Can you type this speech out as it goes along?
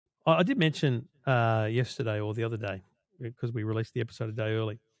I did mention yesterday or the other day because we released the episode a day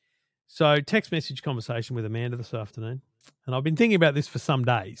early. So text message conversation with Amanda this afternoon, and I've been thinking about this for some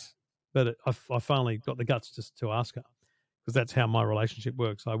days, but I finally got the guts to ask her because that's how my relationship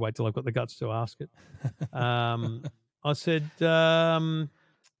works. I wait till I've got the guts to ask it. I said,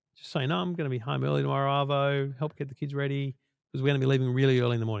 just so you know, I'm going to be home early tomorrow, Arvo, help get the kids ready because we're going to be leaving really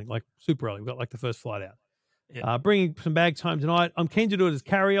early in the morning, like super early. We've got like the first flight out. Yep. Bringing some bags home tonight. I'm keen to do it as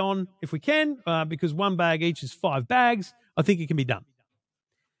carry-on if we can because one bag each is 5 bags. I think it can be done.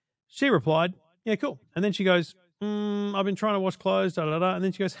 She replied, yeah, cool. And then she goes, I've been trying to wash clothes, da-da-da. And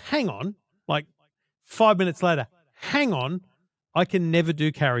then she goes, hang on, like 5 minutes later, hang on, I can never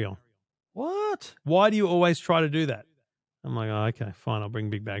do carry-on. What? Why do you always try to do that? I'm like, oh, okay, fine, I'll bring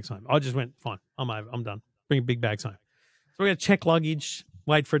big bags home. I just went, fine, I'm over, I'm done. Bring big bags home. So we're going to check luggage,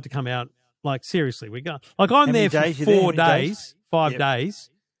 wait for it to come out. Like, seriously, we go. Like, I'm there for 4 days, 5 days.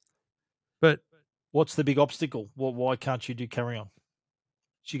 But what's the big obstacle? Why can't you do carry on?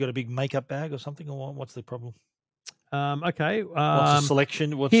 She got a big makeup bag or something, or what's the problem? Okay. What's the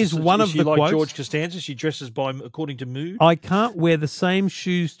selection? Here's one of the like quotes. George Costanza. She dresses according to mood. I can't wear the same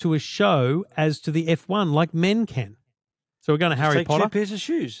shoes to a show as to the F1 like men can. So we're going to Harry Potter. 2 pairs of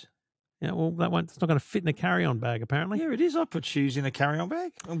shoes. Yeah, well, it's not going to fit in a carry-on bag, apparently. Yeah, it is. I put shoes in a carry-on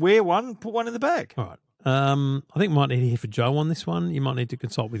bag and wear one, put one in the bag. All right. I think we might need to hear for Joe on this one. You might need to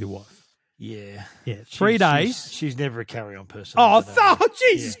consult with your wife. Yeah. Yeah, 3 days. She's never a carry-on person. Oh,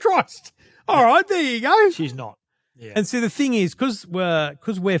 Jesus Christ. All right, there you go. She's not. Yeah. And see, the thing is, because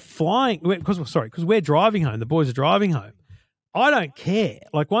we're flying, because we're driving home, the boys are driving home, I don't care.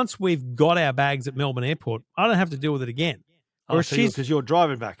 Like, once we've got our bags at Melbourne Airport, I don't have to deal with it again. Because you're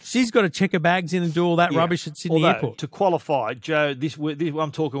driving back. She's got to check her bags in and do all that rubbish at Sydney Airport. To qualify, Joe, this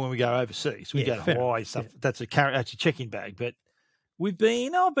I'm talking when we go overseas. We go to Hawaii stuff. Yeah. That's a check-in bag. But I've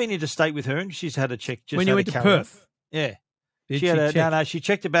been interstate with her, and she's had a check. When you went to Perth, yeah, she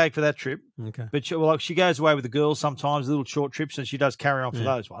checked a bag for that trip. Okay, but she goes away with the girls sometimes, little short trips, and she does carry on for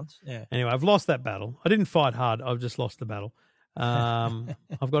those ones. Yeah. Anyway, I've lost that battle. I didn't fight hard. I've just lost the battle.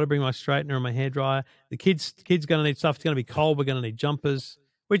 I've got to bring my straightener and my hairdryer. The kids going to need stuff. It's going to be cold. We're going to need jumpers,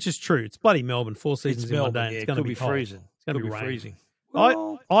 which is true. It's bloody Melbourne. 4 seasons in one day. It's going to be cold. Freezing. It's going to be freezing.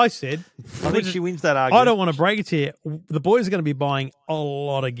 Well, I said, I think she wins that argument. I don't want to break it to you. The boys are going to be buying a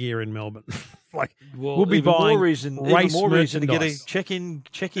lot of gear in Melbourne. We'll be buying more reason to get a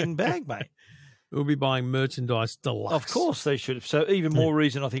check-in bag, mate. We'll be buying merchandise deluxe. Of course they should. So even more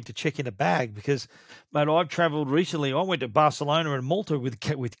reason, I think, to check in a bag because, mate, I've travelled recently. I went to Barcelona and Malta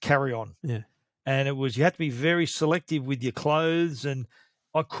with carry-on. Yeah. And you had to be very selective with your clothes, and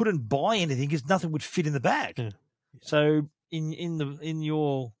I couldn't buy anything because nothing would fit in the bag. Yeah. So in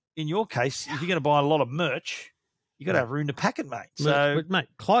your case, if you're going to buy a lot of merch, you got to have room to pack it, mate. So, mate,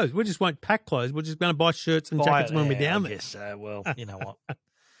 clothes. We just won't pack clothes. We're just going to buy shirts and jackets when we're down there. Yes. So, well, you know what.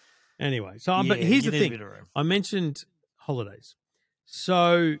 Anyway, but here's the thing. I mentioned holidays.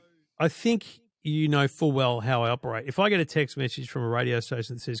 So I think you know full well how I operate. If I get a text message from a radio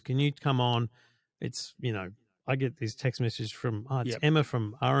station that says, can you come on? It's, I get these text messages from, Emma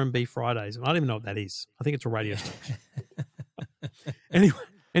from R&B Fridays. And I don't even know what that is. I think it's a radio station.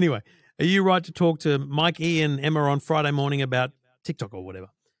 Anyway, are you right to talk to Mike E and Emma on Friday morning about TikTok or whatever?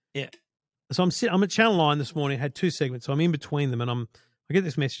 Yeah. So I'm at Channel 9 this morning. I had 2 segments. So I'm in between them and I get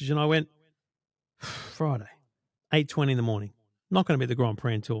this message and I went, Friday, 8:20 in the morning. Not going to be at the Grand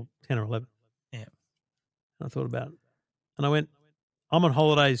Prix until 10 or 11. Yeah. And I thought about it. And I went, I'm on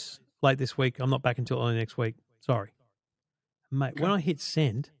holidays late this week. I'm not back until early next week. Sorry. Mate, when I hit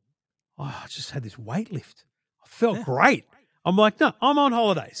send, I just had this weight lift. I felt great. I'm like, no, I'm on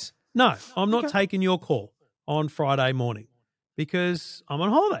holidays. No, I'm not taking your call on Friday morning. Because I'm on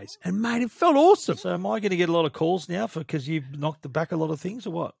holidays. And, mate, it felt awesome. So am I going to get a lot of calls now because you've knocked back a lot of things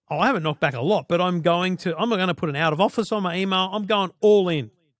or what? Oh, I haven't knocked back a lot, but I'm going to put an out of office on my email. I'm going all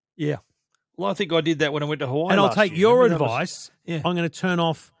in. Yeah. Well, I think I did that when I went to Hawaii. And I'll take your advice. I'm going to turn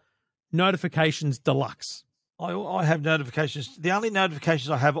off notifications deluxe. I have notifications. The only notifications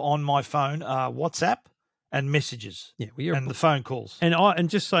I have on my phone are WhatsApp and messages. Yeah, the phone calls. And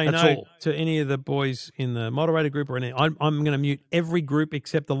just so you know, to any of the boys in the moderator group or any, I'm going to mute every group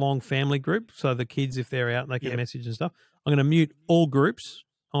except the long family group. So the kids, if they're out, they can message and stuff. I'm going to mute all groups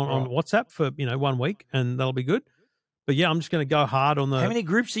on WhatsApp for 1 week, and that'll be good. But yeah, I'm just going to go hard on the. How many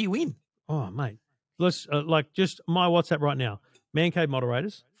groups are you in? Oh, mate, let's just my WhatsApp right now. Man Cave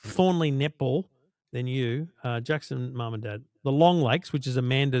moderators, Thornley Netball, then you, Jackson Mum and Dad, the Long Lakes, which is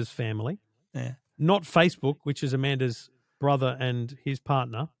Amanda's family. Yeah. Not Facebook, which is Amanda's brother and his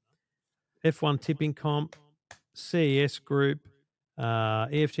partner, F1 Tipping Comp, CES Group,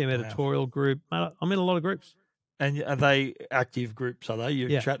 EFTM editorial group. I'm in a lot of groups. And are they active groups, are they?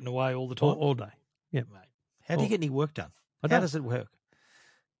 You're chatting away all the time? All day. Yeah. Mate, how do you get any work done? How does it work?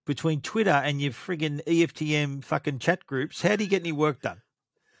 Between Twitter and your friggin' EFTM fucking chat groups, how do you get any work done?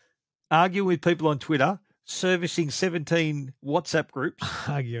 Arguing with people on Twitter, servicing 17 WhatsApp groups.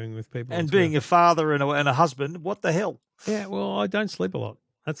 Arguing with people and being a father and a husband. What the hell? Yeah, well, I don't sleep a lot.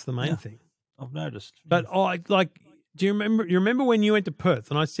 That's the main thing. I've noticed. But do you remember when you went to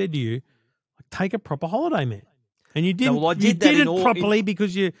Perth and I said to you, take a proper holiday, man? And you didn't. No, well, you did it properly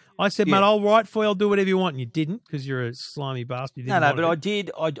because I said, mate, I'll write for you. I'll do whatever you want. And you didn't because you're a slimy bastard. But I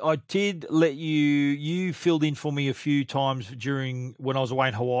did let you filled in for me a few times during when I was away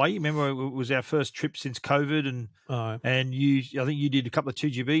in Hawaii. Remember, it was our first trip since COVID, and I think you did a couple of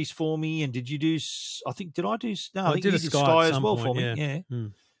 2GBs for me. And did you do? I think I did you did Sky as well for me.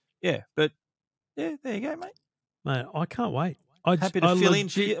 Yeah. But there you go, mate. Mate, I can't wait. Happy to fill in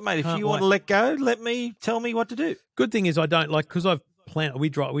for you, mate. If you want to let go, tell me what to do. Good thing is I don't because I've planned.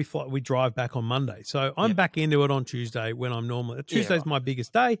 We drive back on Monday, so I'm back into it on Tuesday when I'm normally. Tuesday's my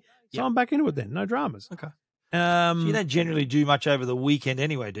biggest day, so I'm back into it then. No dramas. Okay. So you don't generally do much over the weekend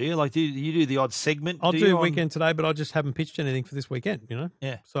anyway, do you? Like, do you do the odd segment? I'll do weekend today, but I just haven't pitched anything for this weekend.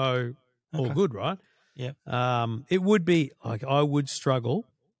 Yeah. So all good, right? Yeah. It would be like I would struggle.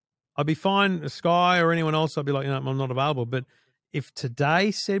 I'd be fine. Sky or anyone else, I'd be like, I'm not available, but. If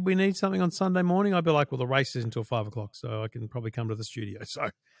today said we need something on Sunday morning, I'd be like, well, the race is until 5 o'clock, so I can probably come to the studio. So,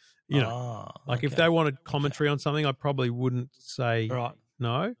 if they wanted commentary on something, I probably wouldn't say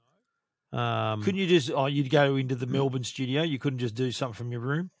no. Couldn't you just, you'd go into the Melbourne studio? You couldn't just do something from your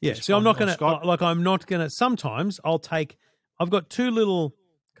room? Yeah, so I'm not going to, sometimes I've got two little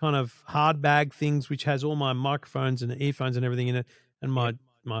kind of hard bag things, which has all my microphones and earphones and everything in it, and my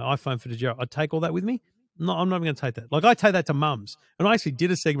iPhone for the Giro. I'd take all that with me. No, I'm not going to take that. Like I take that to Mums, and I actually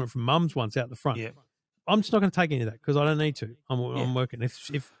did a segment from Mums once out the front. Yeah. I'm just not going to take any of that because I don't need to. I'm working.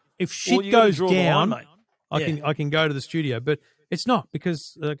 If shit goes down, I can go to the studio, but it's not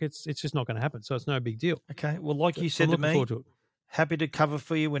because it's just not going to happen. So it's no big deal. Okay. Well, like you said to me, happy to cover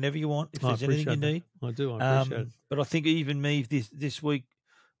for you whenever you want if there's anything you need. I do. I appreciate it. But I think even me this week,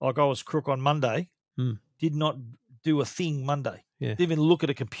 like I was crook on Monday, did not do a thing Monday. Yeah. Didn't even look at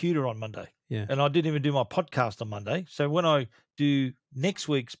a computer on Monday. Yeah. And I didn't even do my podcast on Monday. So when I do next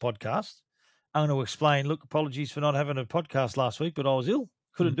week's podcast, I'm going to explain, look, apologies for not having a podcast last week, but I was ill.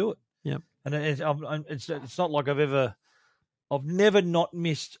 Couldn't do it. Yeah. And it's not like I've never not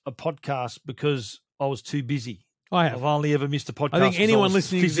missed a podcast because I was too busy. I've only ever missed a podcast. I think anyone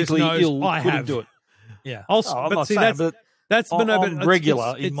listening to this knows ill, I couldn't have. do it. Yeah. I'm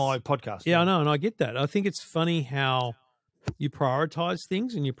regular in my podcast. Yeah, I know, and I get that. I think it's funny how you prioritize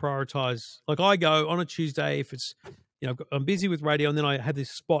things and you prioritize. Like I go on a Tuesday if it's, I'm busy with radio and then I have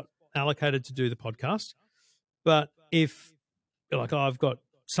this spot allocated to do the podcast. But if I've got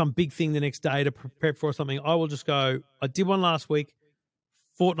some big thing the next day to prepare for something, I will just go, I did one last week.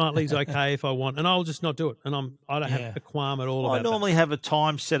 Fortnightly is okay if I want, and I'll just not do it. And I don't have a qualm at all about I normally have a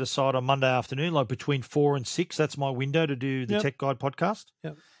time set aside on Monday afternoon, like between 4 and 6. That's my window to do the Tech Guide podcast.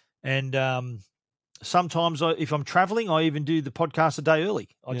 Yep. And sometimes if I'm traveling, I even do the podcast a day early.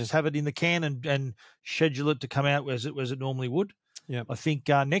 I just have it in the can and schedule it to come out as it normally would. Yeah. I think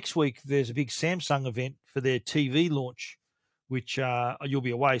next week there's a big Samsung event for their TV launch, which you'll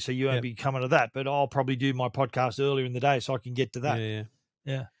be away, so you won't be coming to that. But I'll probably do my podcast earlier in the day so I can get to that.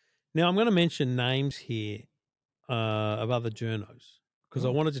 Yeah. Now, I'm going to mention names here of other journos because I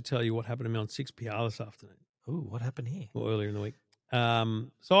wanted to tell you what happened to me on 6PR this afternoon. Ooh, what happened here? Or earlier in the week.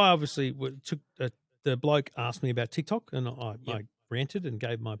 So I obviously took the bloke asked me about TikTok and I ranted and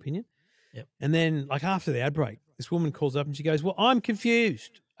gave my opinion. Yep. And then after the ad break, this woman calls up and she goes, well, I'm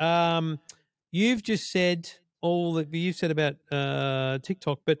confused. You've just said all that you've said about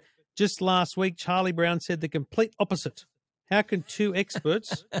TikTok, but just last week, Charlie Brown said the complete opposite. How can two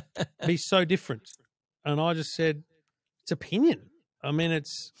experts be so different? And I just said, it's opinion. I mean, it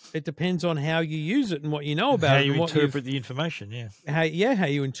depends on how you use it and what you know about it. How you interpret the information, how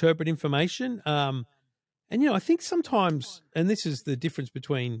you interpret information. And, I think sometimes, and this is the difference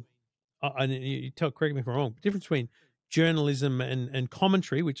between, and correct me if I'm wrong, the difference between journalism and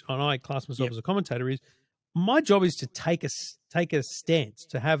commentary, which I class myself as a commentator, is my job is to take a stance,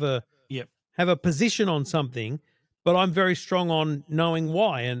 to have a position on something. But I'm very strong on knowing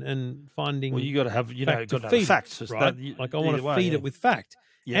why and finding. Well, you got to have, got to have facts, right? I want to feed it with fact,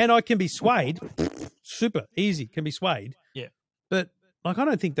 and I can be swayed. Super easy, can be swayed. Yeah, but I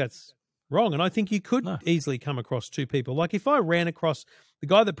don't think that's wrong, and I think you could easily come across two people. Like if I ran across the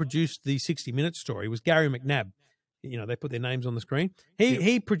guy that produced the 60 Minutes story was Gary McNabb. they put their names on the screen.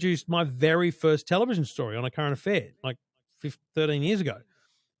 He produced my very first television story on a current affair, like 13 years ago.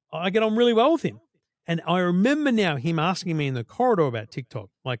 I get on really well with him. And I remember now him asking me in the corridor about TikTok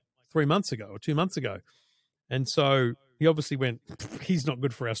like 3 months ago or 2 months ago. And so he obviously went, he's not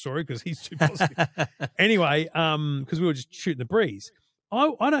good for our story because he's too positive. Anyway, because we were just shooting the breeze.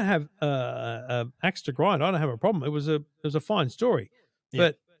 I don't have axe to grind. I don't have a problem. It was a fine story.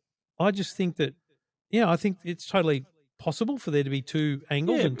 But I just think that, I think it's totally possible for there to be two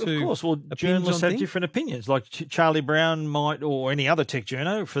angles and two. Of course. Well, journalists have different opinions. Like Charlie Brown might, or any other tech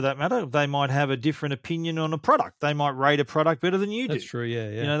journo for that matter, they might have a different opinion on a product. They might rate a product better than you do. That's true.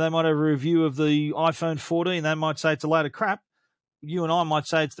 Yeah. They might have a review of the iPhone 14. They might say it's a load of crap. You and I might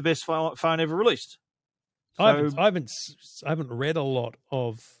say it's the best phone ever released. So, I haven't read a lot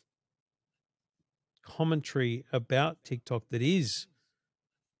of commentary about TikTok that is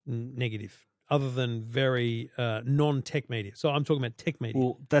negative, other than very non-tech media. So I'm talking about tech media.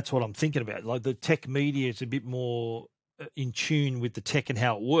 Well, that's what I'm thinking about. Like the tech media is a bit more in tune with the tech and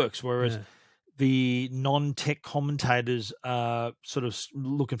how it works, whereas the non-tech commentators are sort of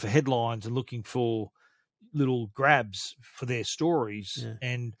looking for headlines and looking for little grabs for their stories,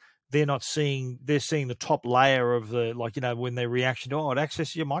 and they're seeing the top layer of the, when their reaction to, it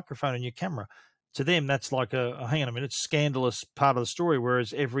accesses your microphone and your camera. To them, that's like hang on a minute, scandalous part of the story,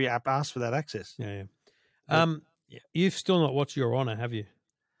 whereas every app asks for that access. You've still not watched Your Honor, have you?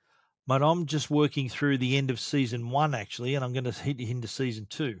 Mate, I'm just working through the end of season 1, actually, and I'm going to hit into season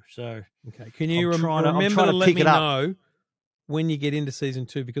 2. So, okay, can you remember to let me know when you get into season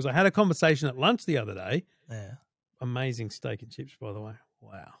 2? Because I had a conversation at lunch the other day. Yeah, amazing steak and chips, by the way.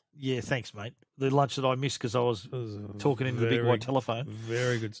 Wow. Yeah, thanks, mate. The lunch that I missed because I was talking into the big white telephone.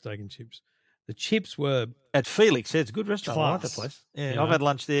 Very good steak and chips. The chips were at Felix. Yeah, it's a good restaurant. Class. I like that place. Yeah, I've had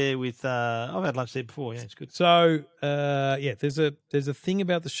lunch there with. I've had lunch there before. Yeah, it's good. So, there's a thing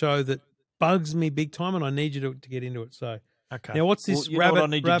about the show that bugs me big time, and I need you to get into it. So, okay. Now, what's this rabbit? What I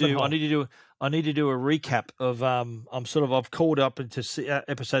need to do? Hole? I need to do a recap of. I've called up into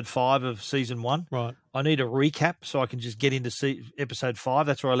episode 5 of season 1. Right. I need a recap so I can just get into episode 5.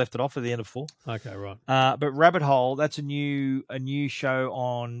 That's where I left it off at the end of 4. Okay, right. But Rabbit Hole, that's a new show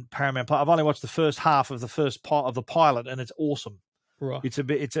on Paramount Plus. I've only watched the first half of the first part of the pilot, and it's awesome. Right. It's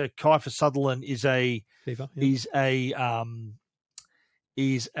Kiefer Sutherland is a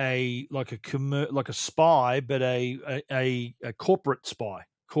spy, but a corporate spy.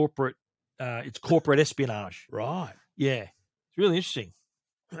 It's corporate espionage. Right. Yeah, it's really interesting.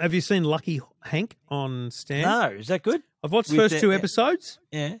 Have you seen Lucky Hank on Stan? No, is that good? I've watched the first 2 episodes.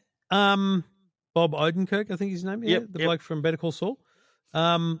 Yeah. Bob Odenkirk, I think his name. Yeah, the bloke from Better Call Saul.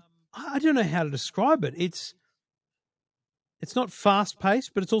 I don't know how to describe it. It's not fast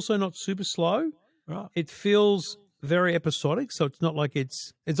paced, but it's also not super slow. Right. It feels very episodic, so it's not like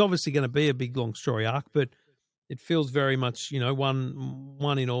it's obviously going to be a big long story arc, but it feels very much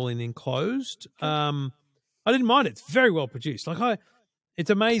one in all and enclosed. I didn't mind it. It's very well produced. It's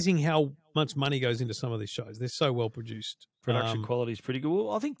amazing how much money goes into some of these shows. They're so well produced. Production quality is pretty good.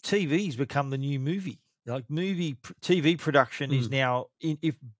 Well, I think TV's become the new movie. Like TV production is now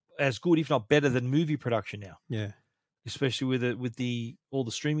as good, if not better, than movie production now. Yeah, especially with all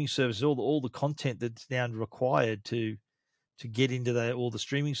the streaming services, all the content that's now required to get into all the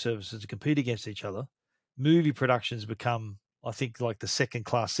streaming services to compete against each other. Movie productions become, I think, like the second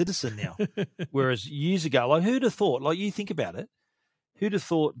class citizen now. Whereas years ago, like who'd have thought? Like you think about it, who'd have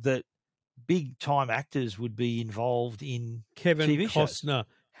thought that big time actors would be involved in Kevin TV Costner, shows?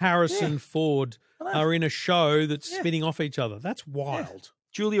 Harrison Ford are in a show that's spinning off each other. That's wild. Yeah.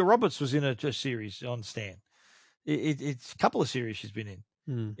 Julia Roberts was in a series on Stan. It's a couple of series she's been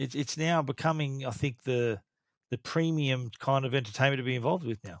in. It's now becoming, I think, the premium kind of entertainment to be involved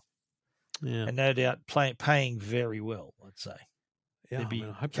with now. Yeah, and no doubt paying very well. I'd say. Yeah,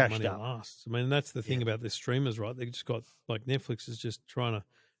 I hope that money lasts. I mean, that's the thing about the streamers, right? They just got like Netflix is just trying to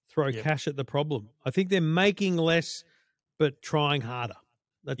throw cash at the problem. I think they're making less, but trying harder.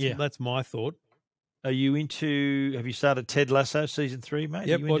 That's my thought. Are you into? Have you started Ted Lasso season 3, mate?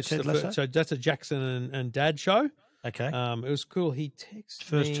 Yep, watched Ted Lasso? So that's a Jackson and Dad show. Okay, it was cool. He texted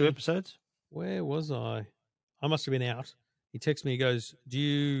first 2 episodes. Where was I? I must have been out. He texted me. He goes, "Do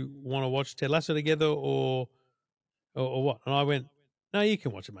you want to watch Ted Lasso together or what?" And I went, "No, you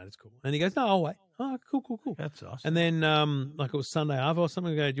can watch it, mate. It's cool." And he goes, "No, I'll wait." Oh, cool. That's awesome. And then, like it was Sunday after or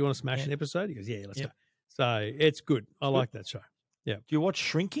something. I go, "Do you want to smash an episode?" He goes, "Yeah, let's go." So it's good. I like that show. Yeah. Do you watch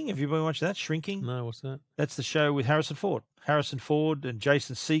Shrinking? Have you been watching that? Shrinking? No, what's that? That's the show with Harrison Ford. Harrison Ford and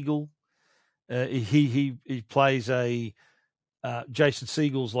Jason Segel. He plays Jason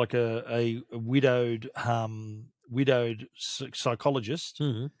Segel's like a widowed widowed psychologist.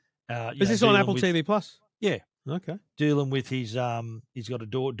 Is this on Apple TV Plus? Yeah. Okay. Dealing with his he's got a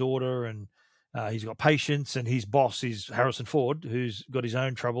daughter, and he's got patients, and his boss is Harrison Ford, who's got his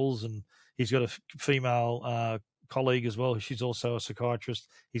own troubles, and he's got a female colleague as well. She's also a psychiatrist.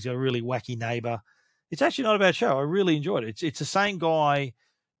 He's got a really wacky neighbor. It's actually not a bad show. I really enjoyed it. It's the same guy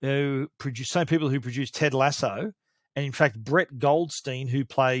same people who produced Ted Lasso, and in fact Brett Goldstein, who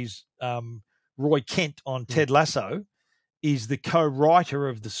plays Roy Kent on Ted Lasso, is the co-writer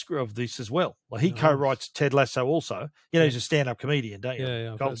of this as well. Like he co-writes Ted Lasso also. He's a stand-up comedian, don't you?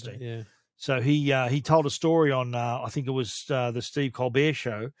 Yeah, Goldstein. Yeah. So he told a story on I think it was the Steve Colbert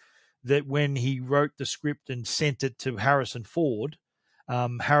Show, that when he wrote the script and sent it to Harrison Ford,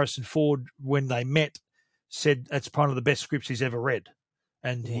 when they met, said that's one of the best scripts he's ever read,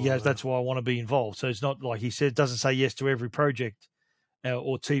 and he goes, "That's why I want to be involved." So it's not like he said, doesn't say yes to every project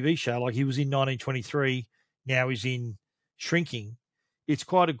or TV show. Like he was in 1923, now he's in Shrinking. It's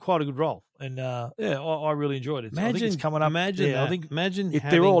quite a good role, and I really enjoyed it. I think it's coming up. Imagine if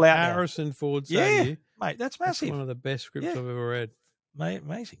they're all out Harrison now. Ford say to you, mate, that's massive. That's one of the best scripts I've ever read. Mate,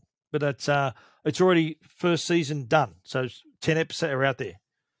 amazing. But it's already first season done, so 10 episodes are out there.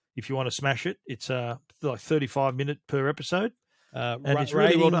 If you want to smash it, it's like 35 minutes per episode, and it's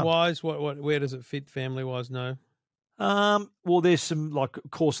really well done. Wise, where does it fit family wise? No. Well, there's some like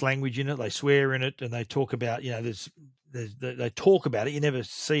coarse language in it. They swear in it, and they talk about they talk about it. You never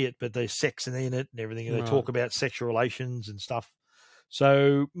see it, but there's sex in it and everything. And they talk about sexual relations and stuff.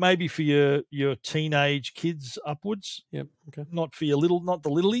 So maybe for your teenage kids upwards. Yep. Okay. Not for not the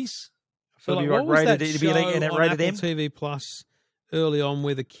littlies. I feel like what was that show on Apple TV Plus early on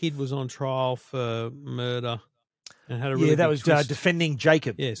where the kid was on trial for murder and had a really that was Defending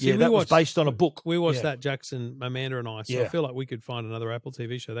Jacob. Yeah, that was based on a book. We watched that, Jackson, Amanda, and I. So I feel like we could find another Apple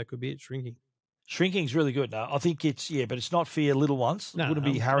TV show. That could be it. Shrinking. Shrinking's really good. No, I think it's but it's not for your little ones. No, it wouldn't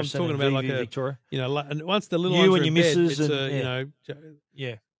be Harrison. I'm talking about Victoria. And once the little you ones and are your in missus,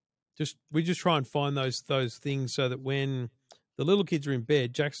 bed, we just try and find those things so that when the little kids are in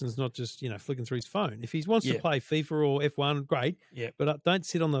bed, Jackson's not just flicking through his phone. If he wants to play FIFA or F1, great. Yeah. But don't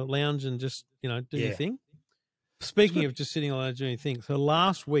sit on the lounge and just do your thing. Speaking of just sitting on the lounge doing things, so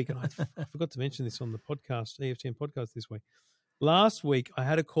last week, and I forgot to mention this on the podcast, EFTM podcast this week. Last week, I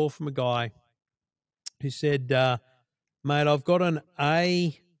had a call from a guy who said, mate, I've got an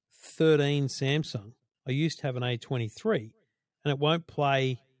A13 Samsung. I used to have an A23, and it won't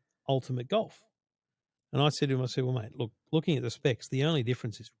play Ultimate Golf. And I said to him, well, mate, look, looking at the specs, the only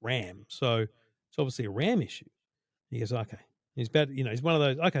difference is RAM. So it's obviously a RAM issue. He goes, okay. He's about, he's one of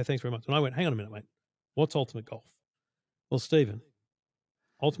those, okay, thanks very much. And I went, hang on a minute, mate. What's Ultimate Golf? Well, Stephen,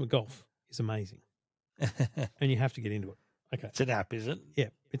 Ultimate Golf is amazing. And you have to get into it. Okay. It's an app, is it? Yeah,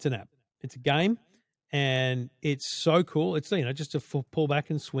 it's an app. It's a game. And it's so cool. It's, just to pull back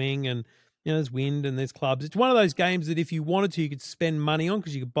and swing, and, there's wind and there's clubs. It's one of those games that if you wanted to, you could spend money on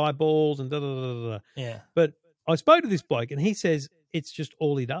because you could buy balls and da-da-da-da-da. Yeah. But I spoke to this bloke, and he says it's just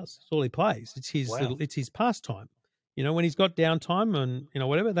all he does. It's all he plays. It's his it's his pastime. When he's got downtime and,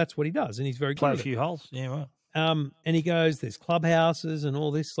 whatever, that's what he does. And he's very good at it. Play a few holes. Yeah, right. And he goes, there's clubhouses and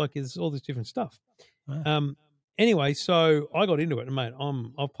all this, there's all this different stuff. Wow. Anyway, so I got into it, and mate,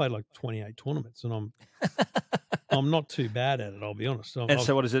 I've played like 28 tournaments, and I'm not too bad at it. I'll be honest. So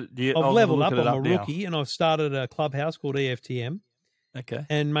what is it? I've leveled up. I'm a rookie, and I've started a clubhouse called EFTM. Okay.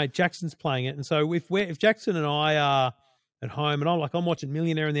 And mate, Jackson's playing it, and so if Jackson and I are at home, and I'm watching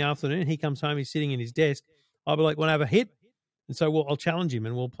Millionaire in the afternoon, he comes home, he's sitting in his desk, I'll be like, want to have a hit? And so I'll challenge him,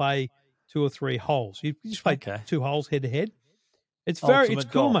 and we'll play 2 or 3 holes. You just play 2 holes head to head. It's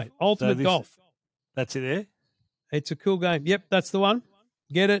cool, mate. Ultimate Golf. That's it there. It's a cool game. Yep, that's the one.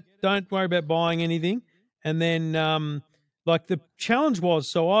 Get it. Don't worry about buying anything. And then, the challenge was,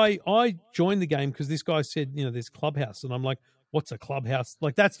 so I joined the game because this guy said, there's clubhouse, and I'm like, what's a clubhouse?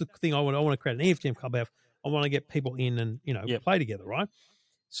 Like, that's the thing I want to create an EFTM clubhouse. I want to get people in and play together, right?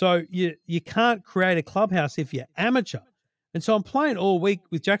 So you can't create a clubhouse if you're amateur. And so I'm playing all week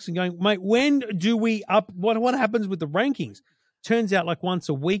with Jackson, going, mate, when do we up? What happens with the rankings? Turns out, like once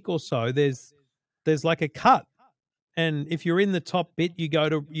a week or so, there's like a cut. And if you're in the top bit, you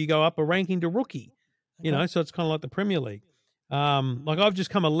go up a ranking to rookie, so it's kind of like the Premier League. Like I've just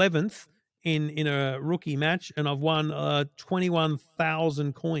come 11th in a rookie match, and I've won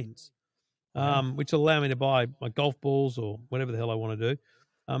 21,000 coins, which will allow me to buy my golf balls or whatever the hell I want to do.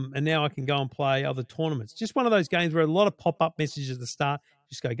 And now I can go and play other tournaments. Just one of those games where a lot of pop-up messages at the start,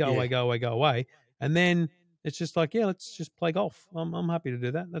 just go away, go away, go away. And then it's just like, let's just play golf. I'm happy to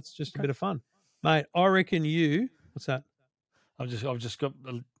do that. That's just a bit of fun. Mate, I reckon what's that? I've just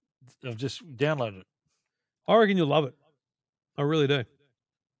downloaded it. I reckon you'll love it. I really do.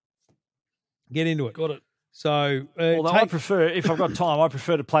 Get into it. Got it. So, although I prefer, if I've got time, I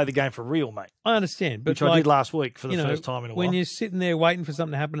prefer to play the game for real, mate. I understand, but which I did last week for the first time in a while. When you're sitting there waiting for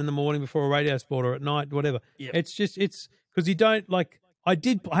something to happen in the morning before a radio sport or at night, whatever, it's because you don't like. I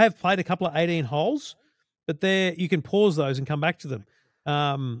have played a couple of 18 holes, but you can pause those and come back to them.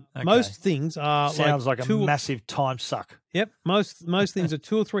 Most things are sounds like a massive time suck. Yep, most things are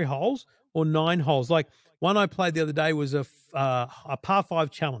 2 or 3 holes or 9 holes. Like one I played the other day was a par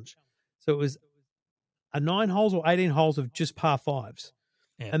 5 challenge, so it was a 9 holes or 18 holes of just par 5s,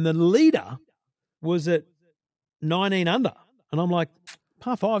 and the leader was at 19 under, and I'm like,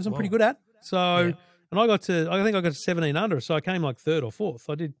 par 5s I'm pretty good at. So, and I think I got to 17 under, so I came like 3rd or 4th.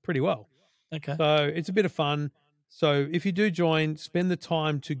 I did pretty well. Okay. So it's a bit of fun. So if you do join, spend the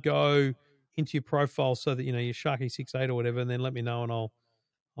time to go into your profile so that, you're Sharky 68 or whatever, and then let me know and I'll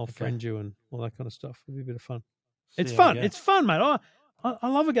friend you and all that kind of stuff. It'll be a bit of fun. It's fun. It's fun, mate. I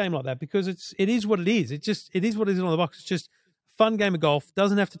love a game like that because it is what it is. It is what it is on the box. It's just a fun game of golf.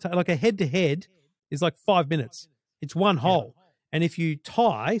 Doesn't have to take like a head-to-head is like 5 minutes. It's one hole. And if you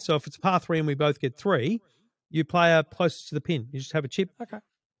tie, so if it's par 3 and we both get 3, you play closest to the pin. You just have a chip. Okay.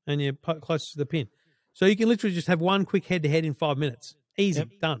 And you're closest to the pin. So you can literally just have one quick head-to-head in 5 minutes. Easy.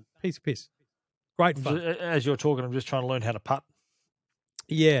 Done. Piece of piss. Great fun. As you're talking, I'm just trying to learn how to putt.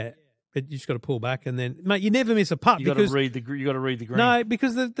 Yeah. But you just got to pull back and then, mate, you never miss a putt. You got to read the green. No,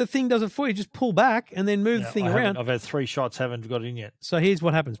 because the thing does it for you. Just pull back and then move the thing around. I've had 3 shots, haven't got it in yet. So here's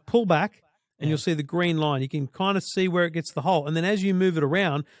what happens. Pull back and you'll see the green line. You can kind of see where it gets the hole. And then as you move it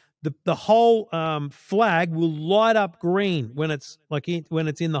around, the whole flag will light up green when it's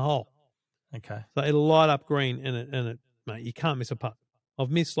in the hole. Okay. So it'll light up green and it mate, you can't miss a putt. I've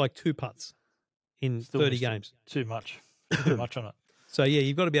missed like 2 putts in 30 games. Too much. Too much on it. So yeah,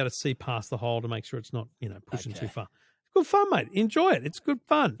 you've got to be able to see past the hole to make sure it's not, pushing too far. It's good fun, mate. Enjoy it. It's good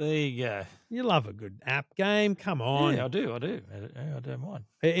fun. There you go. You love a good app game. Come on. Yeah, I do. I don't mind.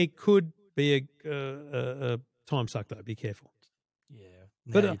 It could be a time suck though. Be careful. Yeah.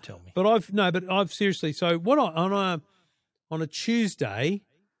 Now you tell me. But I've seriously. So what on a Tuesday,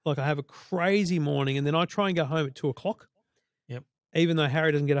 like I have a crazy morning, and then I try and go home at 2:00. Yep. Even though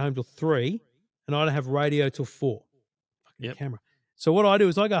Harry doesn't get home till 3, and I don't have radio till 4. Fucking camera. So what I do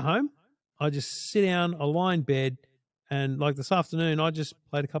is I go home, I just sit down, I lie in bed, and like this afternoon, I just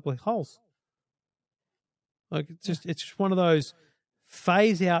played a couple of holes. Like it's just one of those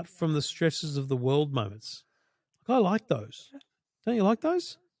phase out from the stresses of the world moments. Like, I like those. Don't you like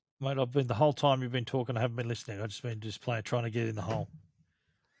those? Mate, I've been the whole time you've been talking, I haven't been listening. I've just been playing, trying to get in the hole.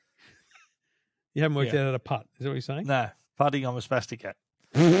 You haven't worked out how to putt. Is that what you're saying? No, putting, I'm a spastic at.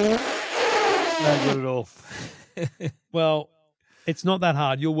 No good at all. Well, it's not that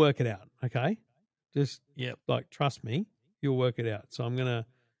hard. You'll work it out, okay? Just trust me, you'll work it out. So I'm going to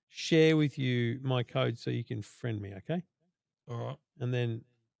share with you my code so you can friend me, okay? All right. And then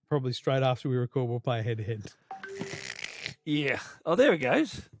probably straight after we record, we'll play head-to-head. Yeah. Oh, there it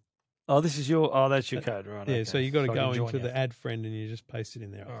goes. Oh, this is that's your code, right? Yeah, okay. So you got to go into the add friend and you just paste it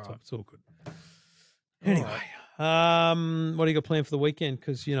in there. All right. It's all good. Anyway, what do you got planned for the weekend?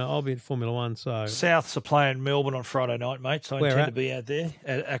 Because, I'll be at Formula One. So Souths are playing Melbourne on Friday night, mate. So I intend to be out there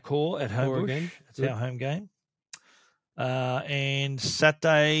at Accor at Homebush. It's our home game. And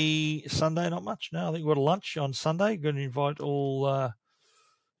Sunday, not much. No, I think we've got a lunch on Sunday. Going to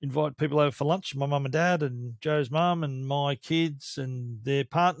invite people over for lunch. My mum and dad and Joe's mum and my kids and their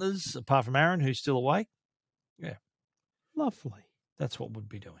partners, apart from Aaron, who's still awake. Yeah. Lovely. That's what we'll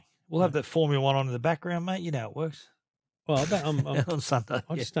be doing. We'll have that Formula One on in the background, mate. You know it works. Well, I'm on Sunday.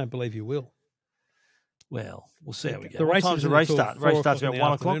 I just don't believe you will. Well, we'll see how we go. The what time's the race start? The race starts about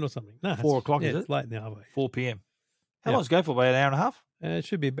 1 o'clock or something. No, 4 o'clock, is it? It's late in the afternoon. 4 p.m. How long does it go for? About an hour and a half? It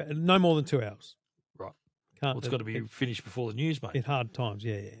should be no more than 2 hours. Right. It's got to be finished before the news, mate. At hard times,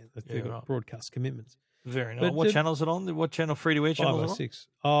 yeah. They've got broadcast commitments. Very nice. What channel is it on? What channel? Free-to-air channel? 5 or 6.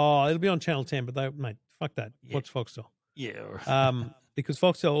 Oh, it'll be on Channel 10, but mate, fuck that. Yeah. Watch Foxtel. Yeah. Because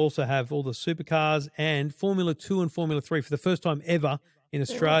Foxtel also have all the supercars and Formula 2 and Formula 3 for the first time ever in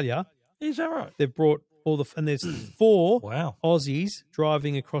Australia. Is that right? They've brought and there's 4 wow. Aussies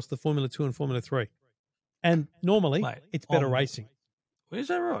driving across the Formula 2 and Formula 3. And normally, it's better racing. Is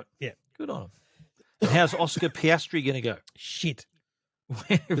that right? Yeah. Good on them. And how's Oscar Piastri going to go? Shit.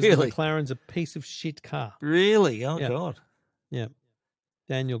 Really? The McLaren's a piece of shit car. Really? Oh, God. Yeah.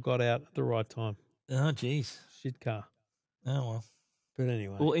 Daniel got out at the right time. Oh, geez. Shit car. Oh, well. But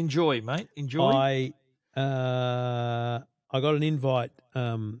anyway. Well, enjoy, mate. Enjoy. I got an invite.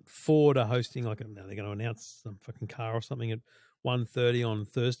 Ford are hosting they're going to announce some fucking car or something at 1:30 on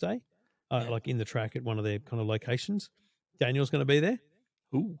Thursday. like in the track at one of their kind of locations. Daniel's going to be there.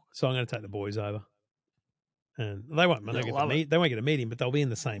 Ooh. So I'm going to take the boys over. And they won't get to meet him, but they'll be in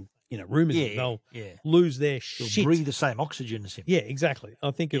the same room as him. They'll lose their shit. They'll breathe the same oxygen as him. Yeah, exactly.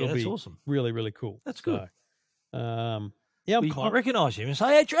 I think it'll be awesome. Really, really cool. That's good. So, you might recognise him and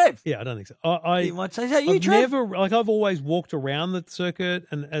say, "Hey, Trev." Yeah, I don't think so. You might say, "Hey, Trev." I've always walked around the circuit,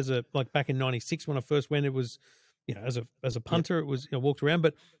 and back in '96 when I first went, it was, as a punter, it was walked around,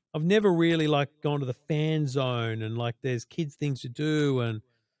 but I've never really gone to the fan zone and there's kids things to do, and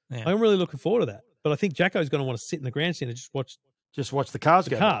I'm really looking forward to that. But I think Jacko's going to want to sit in the grandstand and just watch the cars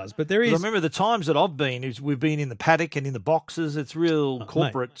go. But there is. I remember the times that I've been we've been in the paddock and in the boxes. It's real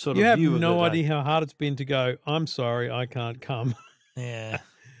corporate sort of view. You have no idea how hard it's been to go, I'm sorry, I can't come. Yeah.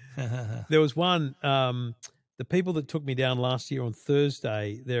 There was one, the people that took me down last year on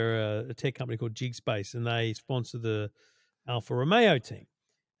Thursday, they're a tech company called Jigspace, and they sponsor the Alfa Romeo team.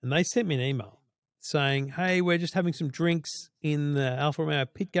 And they sent me an email saying, hey, we're just having some drinks in the Alfa Romeo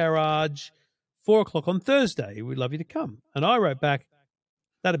pit garage, 4:00 on Thursday. We'd love you to come. And I wrote back,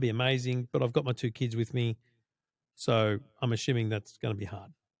 that'd be amazing, but I've got my 2 kids with me, so I'm assuming that's going to be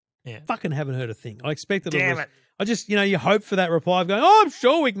hard. Yeah. Fucking haven't heard a thing. I expected it. I just, you hope for that reply of going, I'm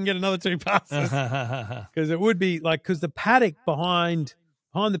sure we can get another 2 passes. Because it would be because the paddock behind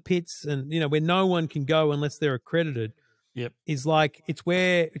the pits and, where no one can go unless they're accredited. Yep. Is it's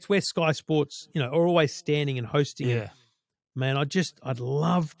where Sky Sports, are always standing and hosting it. Man, I'd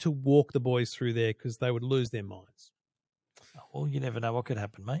love to walk the boys through there because they would lose their minds. Well, you never know what could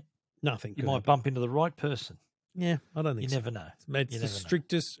happen, mate. Nothing. You might bump into the right person. Yeah, I don't think you never know. It's the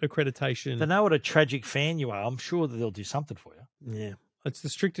strictest accreditation. They know what a tragic fan you are. I'm sure that they'll do something for you. Yeah, it's the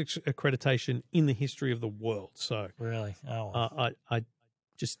strictest accreditation in the history of the world. So really, I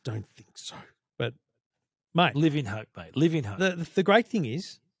just don't think so. But mate, live in hope, mate. Live in hope. The great thing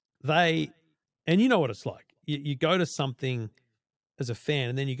is and you know what it's like. You go to something as a fan,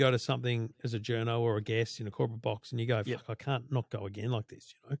 and then you go to something as a journo or a guest in a corporate box, and you go, fuck, I can't not go again like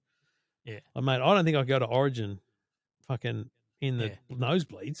this, Yeah. Mate, I don't think I go to Origin fucking in the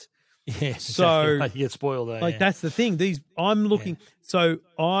nosebleeds. Yeah. So you get spoiled there. that's the thing. I'm looking so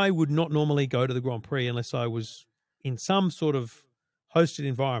I would not normally go to the Grand Prix unless I was in some sort of hosted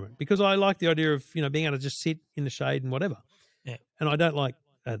environment, because I like the idea of, being able to just sit in the shade and whatever. Yeah. And I don't like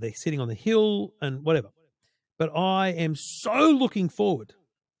they're sitting on the hill and whatever. But I am so looking forward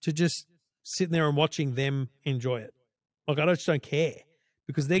to just sitting there and watching them enjoy it. I just don't care,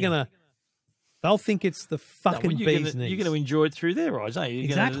 because they'll think it's the fucking bee's knees. You're going to enjoy it through their eyes, aren't you?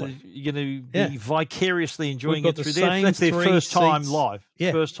 You're going to be vicariously enjoying it through their. That's their first time live.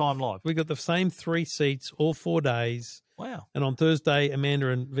 Yeah. First time live. We've got the same 3 seats all 4 days. Wow. And on Thursday, Amanda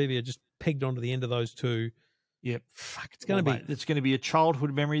and Vivi are just pegged onto the end of those 2. Yep. Fuck, it's going to be. It's going to be a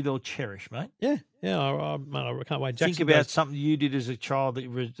childhood memory they'll cherish, mate. Yeah. Yeah. I can't wait. Think about something you did as a child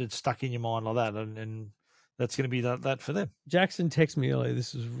that stuck in your mind like that, and that's going to be that for them. Jackson texted me earlier.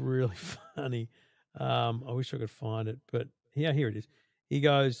 This is really funny. I wish I could find it, but here it is. He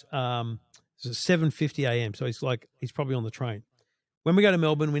goes, it's 7:50 a.m. So he's probably on the train. When we go to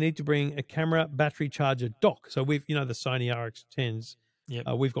Melbourne, we need to bring a camera battery charger dock. So we've, the Sony RX10s. Yep.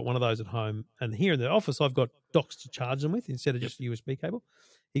 We've got one of those at home, and here in the office, I've got docks to charge them with instead of just a USB cable.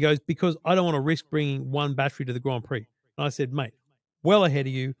 He goes, because I don't want to risk bringing one battery to the Grand Prix. And I said, mate, well ahead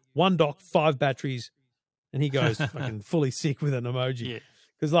of you, 1 dock, 5 batteries. And he goes, fucking fully sick with an emoji.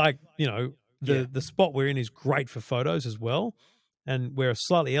 Because the spot we're in is great for photos as well. And we're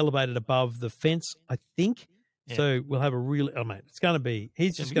slightly elevated above the fence, I think. Yeah. So we'll have a really, mate, it's going to be,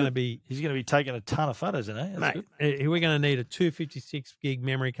 he's going to be taking a ton of photos, isn't he? Mate, we're going to need a 256 gig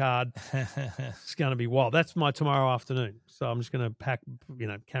memory card. It's going to be wild. That's my tomorrow afternoon. So I'm just going to pack,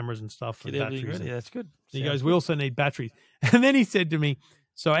 cameras and stuff and batteries. Ready. That's good. He goes, we also need batteries. And then he said to me,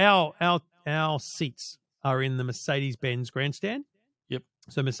 so our seats are in the Mercedes-Benz grandstand. Yep.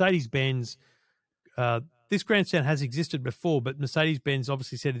 So Mercedes-Benz, this grandstand has existed before, but Mercedes-Benz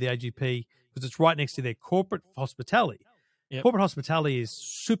obviously said to the AGP, because it's right next to their corporate hospitality. Yep. Corporate hospitality is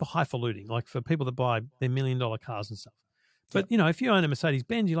super highfalutin, like for people that buy their $1 million cars and stuff. But, if you own a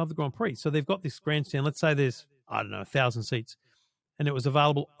Mercedes-Benz, you love the Grand Prix. So they've got this grandstand. Let's say there's, 1,000 seats, and it was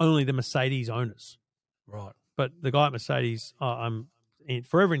available only to Mercedes owners. Right. But the guy at Mercedes, I'm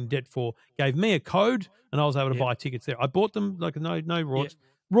forever in debt for, gave me a code, and I was able to buy tickets there. I bought them, no rorts.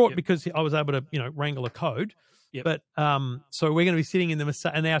 Brought because I was able to, wrangle a code. Yep. But so we're going to be sitting in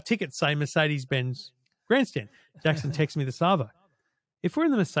the and our tickets say Mercedes-Benz grandstand. Jackson texted me the Savo. If we're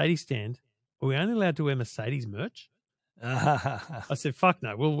in the Mercedes stand, are we only allowed to wear Mercedes merch? I said, fuck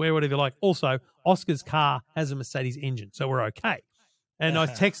no, we'll wear whatever you like. Also, Oscar's car has a Mercedes engine, so we're okay. And I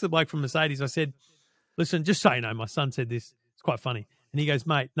texted the bloke from Mercedes. I said, listen, just so you know, my son said this. It's quite funny. And he goes,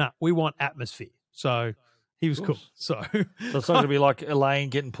 mate, we want atmosphere. So he was cool. So it's not going to be like Elaine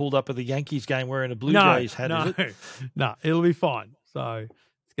getting pulled up at the Yankees game wearing a Blue Jays hat, is it? No, it'll be fine. So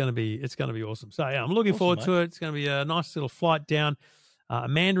it's going to be awesome. So yeah, I'm looking forward to it. It's going to be a nice little flight down.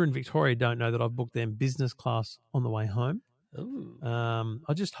 Amanda and Victoria don't know that I've booked them business class on the way home.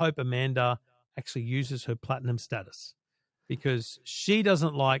 I just hope Amanda actually uses her platinum status because she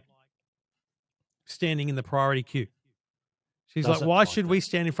doesn't like standing in the priority queue. She's like, why should we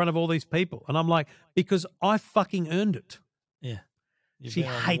stand in front of all these people? And I'm like, because I fucking earned it. Yeah. She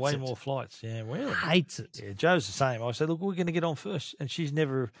hates way it. more flights. Yeah, well, hates it. Yeah, Joe's the same. I said, look, we're going to get on first. And she's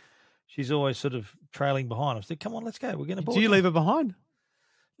always sort of trailing behind. I said, come on, let's go. We're going to board. Do you leave her behind?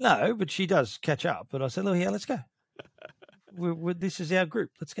 No, but she does catch up. But I said, look, yeah, let's go. This is our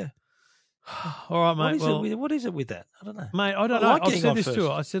group. Let's go. All right, mate. What is it with that? I don't know. Mate, I don't know. I've said this to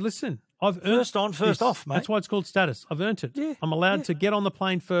her. I said, listen, I've earned first on, first off, mate. That's why it's called status. I've earned it. Yeah, I'm allowed to get on the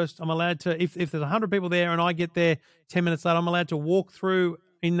plane first. I'm allowed to, if there's 100 people there and I get there 10 minutes later, I'm allowed to walk through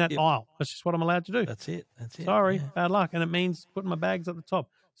in that aisle. That's just what I'm allowed to do. That's it. Sorry, bad luck. And it means putting my bags at the top.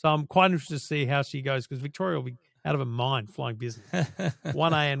 So I'm quite interested to see how she goes because Victoria will be out of her mind flying business.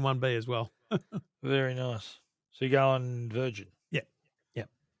 1A and 1B as well. Very nice. So you're going Virgin? Yeah.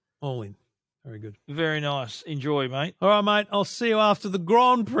 All in. Very good. Very nice. Enjoy, mate. All right, mate. I'll see you after the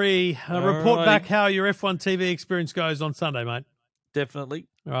Grand Prix. Report back how your F1 TV experience goes on Sunday, mate. Definitely.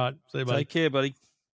 All right. See you, buddy. Take care, buddy.